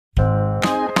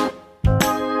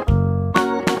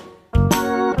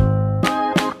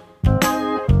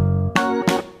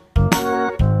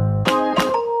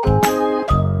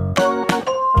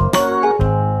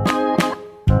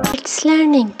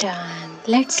Done.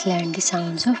 Let's learn the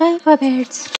sounds of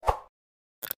alphabets.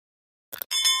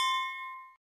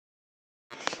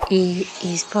 A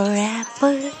is for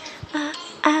apple.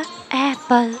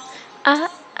 Apple.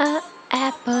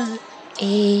 Apple.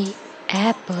 A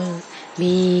apple.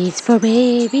 B is for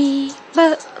baby.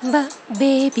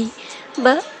 Baby.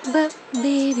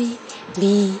 Baby.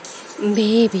 B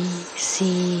baby.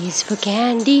 C is for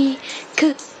candy.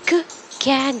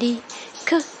 Candy.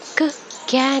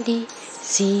 Candy.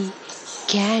 C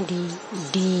candy.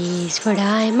 D is for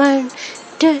diamond.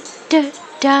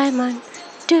 Diamond.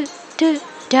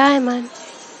 Diamond.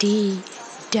 D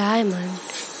diamond.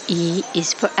 E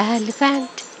is for elephant.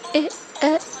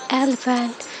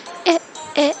 Elephant.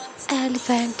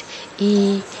 Elephant.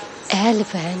 E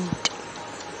elephant.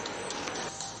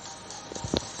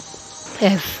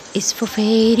 F is for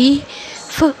fairy.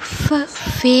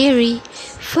 Fairy.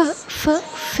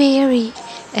 Fairy.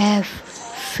 F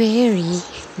fairy.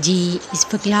 G is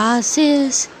for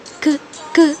glasses.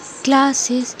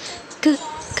 Glasses.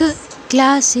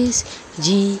 Glasses.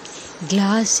 G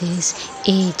glasses.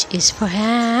 H is for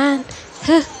hand.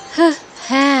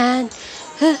 Hand.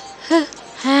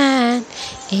 Hand.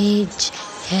 H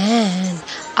hand.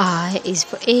 I is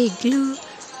for igloo.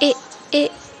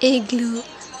 Igloo.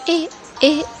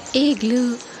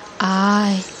 Igloo.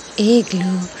 I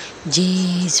igloo. J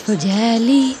is for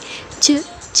jelly.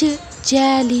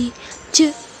 Jelly.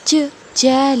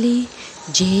 Jelly.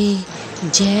 J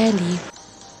jelly.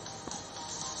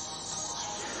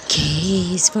 K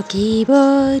is for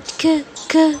keyboard.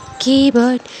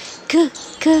 Keyboard.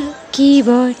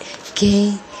 Keyboard.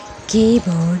 K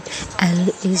keyboard. L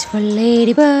is for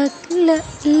ladybug.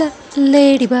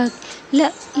 Ladybug.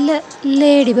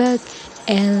 Ladybug.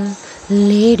 L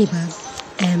ladybug.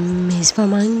 M is for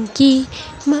monkey.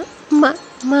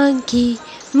 Monkey.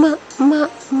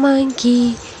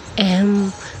 Monkey.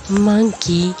 M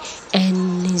monkey.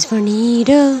 N is for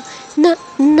needle.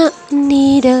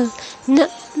 Needle.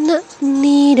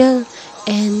 Needle.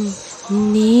 N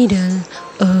needle.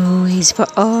 O is for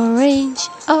orange.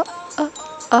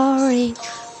 Orange.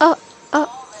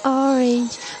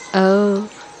 Orange. O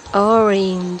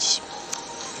orange.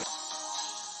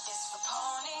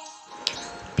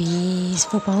 P is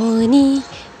for pony.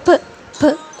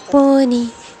 Pony.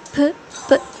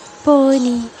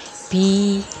 Pony. P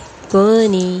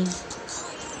pony.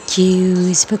 Q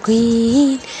is for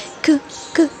queen.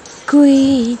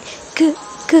 Queen.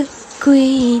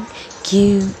 Queen. Q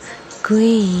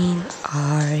queen.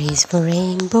 R is for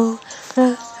rainbow.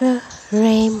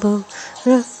 Rainbow.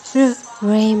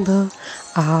 Rainbow.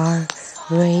 R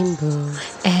rainbow.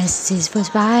 S is for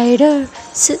spider.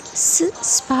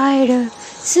 Spider.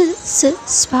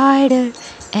 Spider.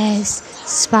 S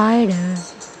spider.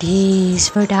 T is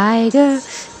for tiger.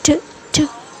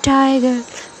 Tiger.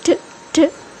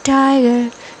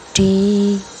 Tiger.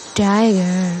 T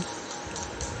tiger.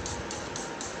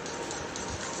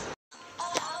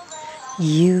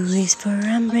 U is for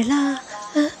umbrella.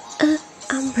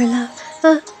 Umbrella.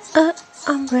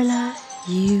 Umbrella.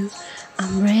 U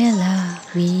umbrella.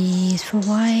 V is for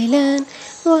violin.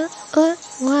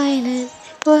 Violin.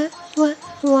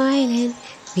 Violin.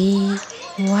 V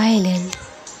violin.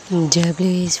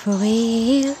 W is for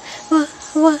whale.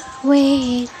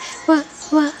 Whale.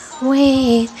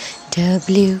 Whale.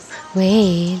 W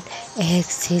whale.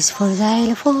 X is for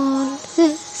xylophone.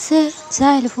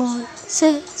 Xylophone.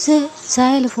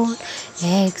 Xylophone.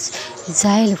 X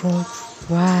xylophone.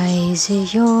 Y is a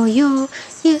yo-yo.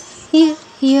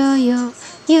 Yo-yo.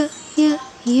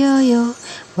 Yo-yo.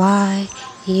 Y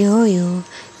yo-yo.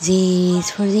 Z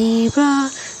is for zebra.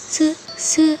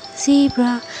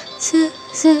 Zebra.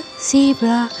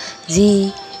 Zebra.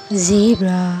 Z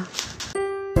zebra.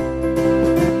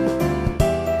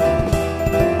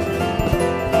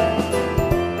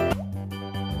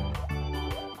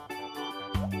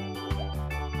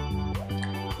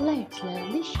 Let's learn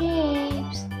the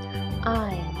shapes.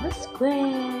 I am a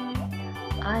square.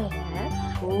 I have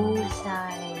 4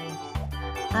 sides.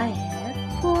 I have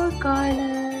 4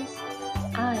 corners.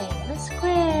 I am a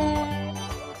square.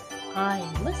 I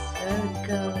am a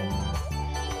circle.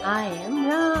 I am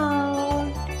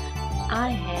round. I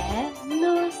have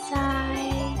no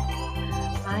sides.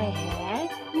 I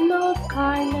have no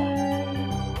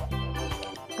corners.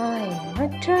 I am a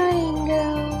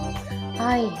triangle.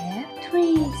 I have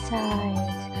 3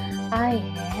 sides. I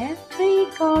have 3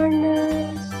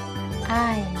 corners.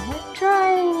 I am a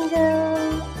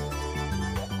triangle.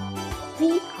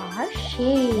 We are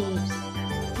shapes.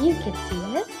 You can see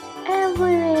us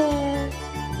everywhere.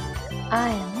 I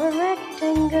am a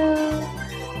rectangle.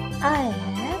 I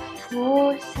have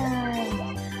 4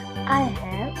 sides. I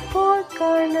have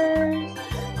corners.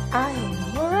 I am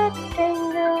a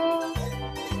rectangle.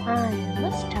 I am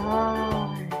a star.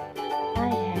 I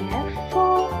have 4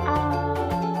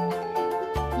 arms.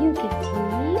 You can see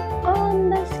me on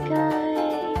the sky.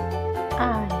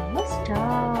 I am a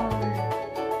star.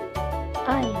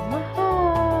 I am a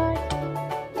heart.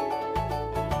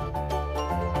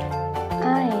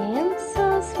 I am so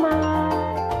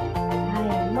smart. I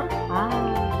am a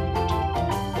heart.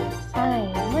 I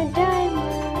am a diamond.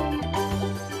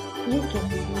 You can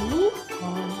see me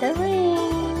on the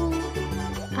ring.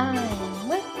 I am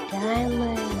a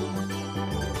diamond.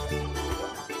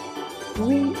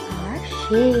 We are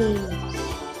shapes.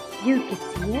 You can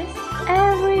see us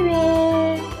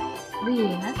everywhere. We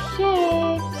are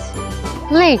shapes.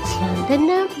 Let's learn the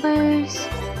numbers.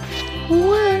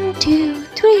 1, 2,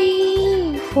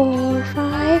 3, 4,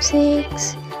 5,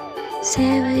 6,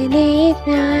 7, 8,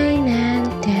 9,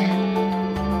 and 10.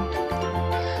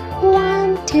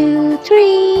 1, 2,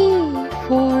 3,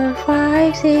 4,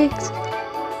 5, 6,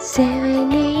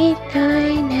 7, 8,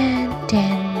 9, and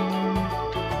 10.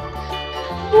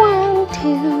 1,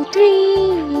 2,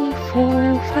 3,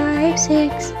 4, 5,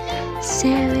 6,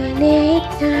 7, 8,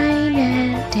 9,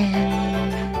 and 10.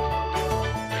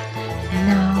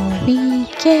 Now we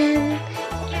can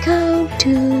count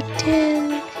to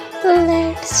 10.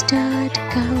 Let's start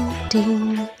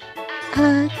counting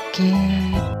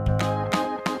again.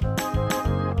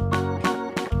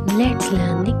 Let's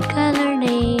learn the color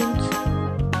names.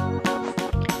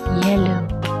 Yellow,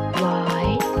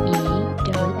 Y-E-L-L-O-W.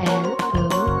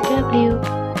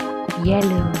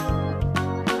 Yellow.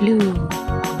 Blue,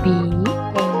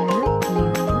 B-L-U-E.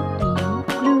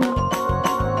 Blue.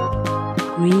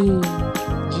 Green,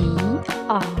 G-R-E-E-N.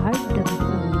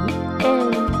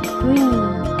 Green.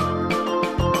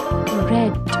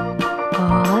 Red,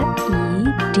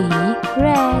 R-E-D.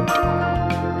 Red.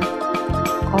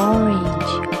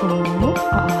 Orange,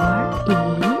 O-R-A-N-G-E.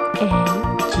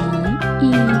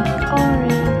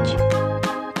 Orange.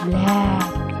 Black,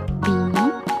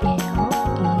 B-L-A-C-K.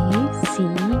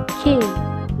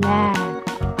 Black.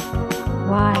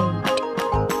 White,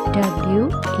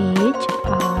 W-H-I-T-E.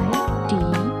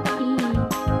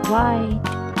 White.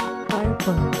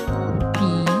 Purple,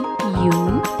 P-U-R-P-L-E.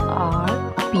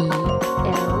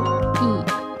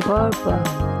 Purple.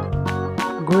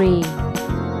 Grey,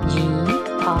 G-R-E-Y.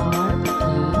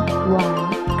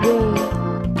 Grey.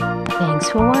 Thanks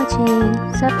for watching.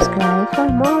 Subscribe for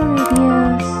more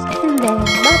videos. Till then,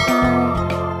 bye-bye.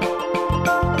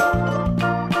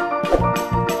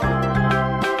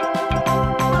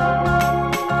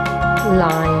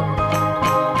 Lion,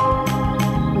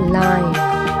 lion.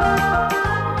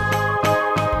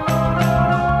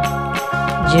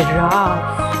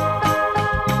 Giraffe,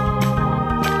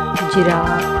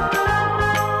 giraffe.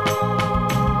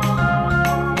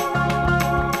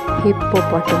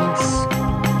 Hippopotamus,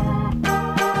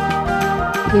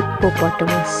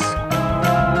 hippopotamus.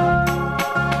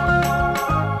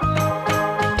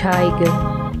 Tiger,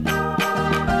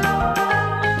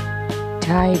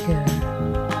 tiger.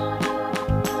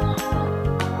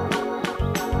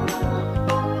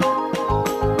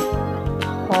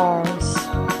 Horse,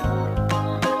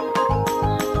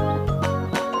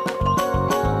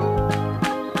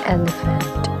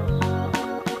 elephant,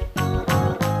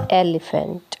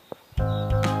 elephant.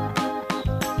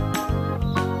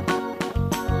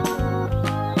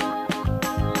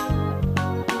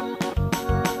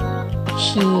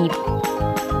 Sheep,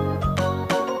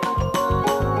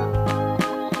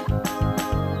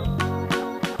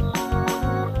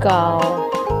 cow,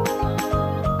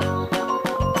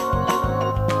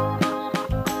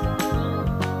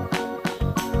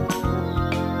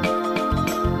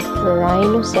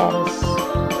 rhinoceros,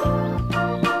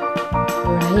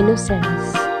 rhinoceros.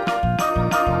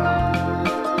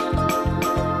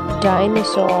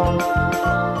 Dinosaur,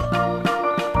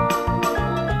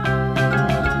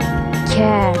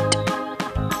 cat,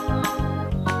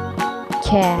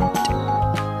 cat.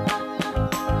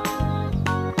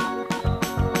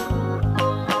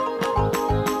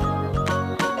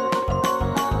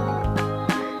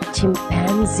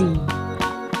 Chimpanzee,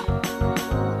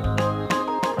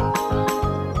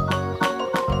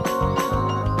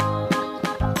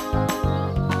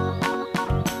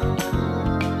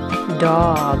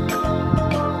 dog,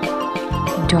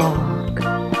 dog.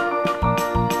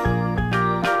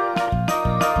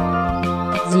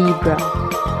 Zebra,